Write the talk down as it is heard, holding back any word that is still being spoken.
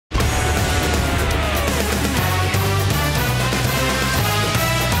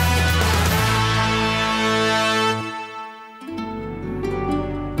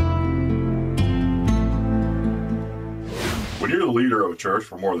leader of a church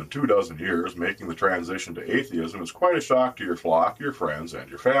for more than 24 years, making the transition to atheism is quite a shock to your flock, your friends, and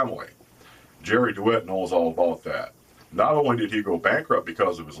your family. Jerry DeWitt knows all about that. Not only did he go bankrupt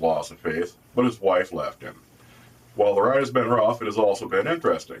because of his loss of faith, but his wife left him. While the ride has been rough, it has also been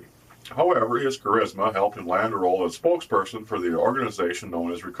interesting. However, his charisma helped him land a role as spokesperson for the organization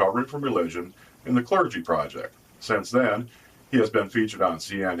known as Recovering from Religion and the Clergy Project. Since then, he has been featured on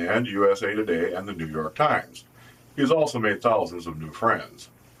CNN, USA Today, and the New York Times. He has also made thousands of new friends.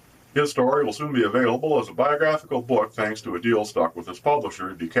 His story will soon be available as a biographical book thanks to a deal struck with his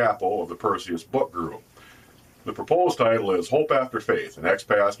publisher, DeCapo of the Perseus Book Group. The proposed title is Hope After Faith, an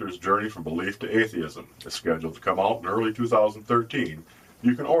ex-pastor's journey from belief to atheism. It's scheduled to come out in early 2013.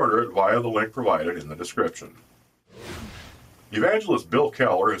 You can order it via the link provided in the description. Evangelist Bill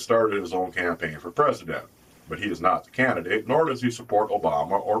Keller has started his own campaign for president, but he is not the candidate, nor does he support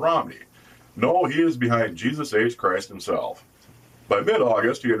Obama or Romney. No, he is behind Jesus H. Christ himself. By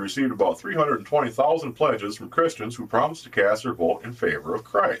mid-August, he had received about 320,000 pledges from Christians who promised to cast their vote in favor of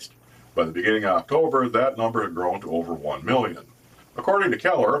Christ. By the beginning of October, that number had grown to over 1 million. According to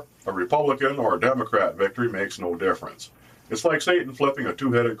Keller, a Republican or a Democrat victory makes no difference. It's like Satan flipping a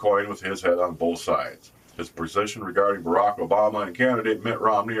two-headed coin with his head on both sides. His position regarding Barack Obama and candidate Mitt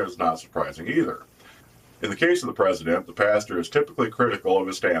Romney is not surprising either. In the case of the president, the pastor is typically critical of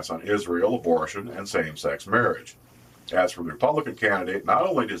his stance on Israel, abortion, and same-sex marriage. As for the Republican candidate, not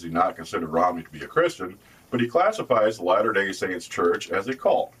only does he not consider Romney to be a Christian, but he classifies the Latter-day Saints Church as a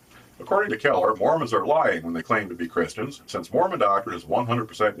cult. According to Keller, Mormons are lying when they claim to be Christians, since Mormon doctrine is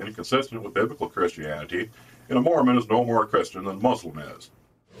 100% inconsistent with biblical Christianity, and a Mormon is no more Christian than a Muslim is.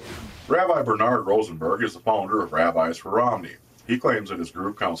 Rabbi Bernard Rosenberg is the founder of Rabbis for Romney. He claims that his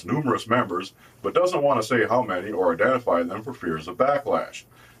group counts numerous members, but doesn't want to say how many or identify them for fears of backlash.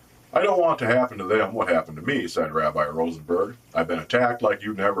 I don't want to happen to them what happened to me, said Rabbi Rosenberg. I've been attacked like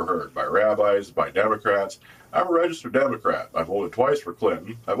you've never heard, by rabbis, by Democrats. I'm a registered Democrat. I voted twice for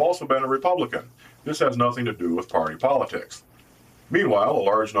Clinton. I've also been a Republican. This has nothing to do with party politics. Meanwhile, a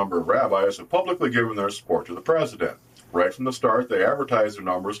large number of rabbis have publicly given their support to the president. Right from the start, they advertised their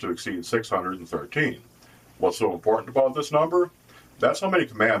numbers to exceed 613. What's so important about this number? That's how many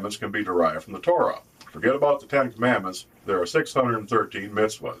commandments can be derived from the Torah. Forget about the 10 commandments. There are 613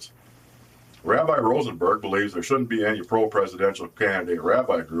 mitzvahs. Rabbi Rosenberg believes there shouldn't be any pro-presidential candidate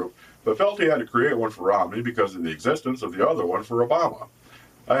rabbi group, but felt he had to create one for Romney because of the existence of the other one for Obama.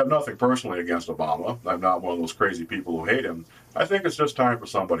 I have nothing personally against Obama. I'm not one of those crazy people who hate him. I think it's just time for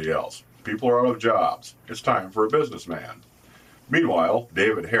somebody else. People are out of jobs. It's time for a businessman. Meanwhile,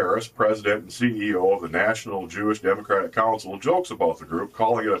 David Harris, president and CEO of the National Jewish Democratic Council, jokes about the group,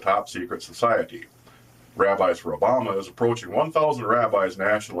 calling it a top-secret society. Rabbis for Obama is approaching 1,000 rabbis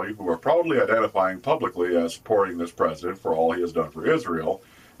nationally who are proudly identifying publicly as supporting this president for all he has done for Israel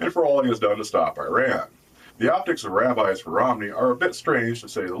and for all he has done to stop Iran. The optics of Rabbis for Romney are a bit strange, to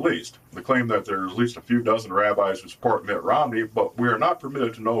say the least. They claim that there are at least a few dozen rabbis who support Mitt Romney, but we are not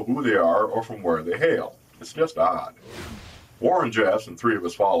permitted to know who they are or from where they hail. It's just odd. Warren Jeffs and 3 of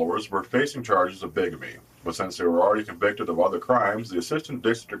his followers were facing charges of bigamy, but since they were already convicted of other crimes, the Assistant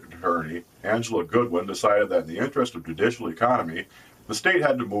District Attorney, Angela Goodwin, decided that in the interest of judicial economy, the state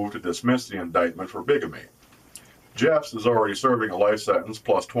had to move to dismiss the indictment for bigamy. Jeffs is already serving a life sentence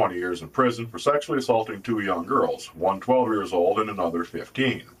plus 20 years in prison for sexually assaulting 2 young girls, one 12 years old and another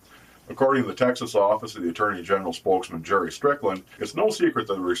 15. According to the Texas office of the Attorney General spokesman Jerry Strickland, it's no secret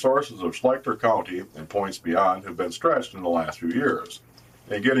that the resources of Schleicher County and points beyond have been stretched in the last few years.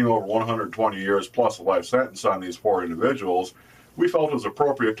 In getting over 120 years plus a life sentence on these 4 individuals, we felt it was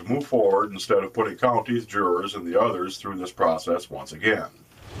appropriate to move forward instead of putting counties, jurors, and the others through this process once again.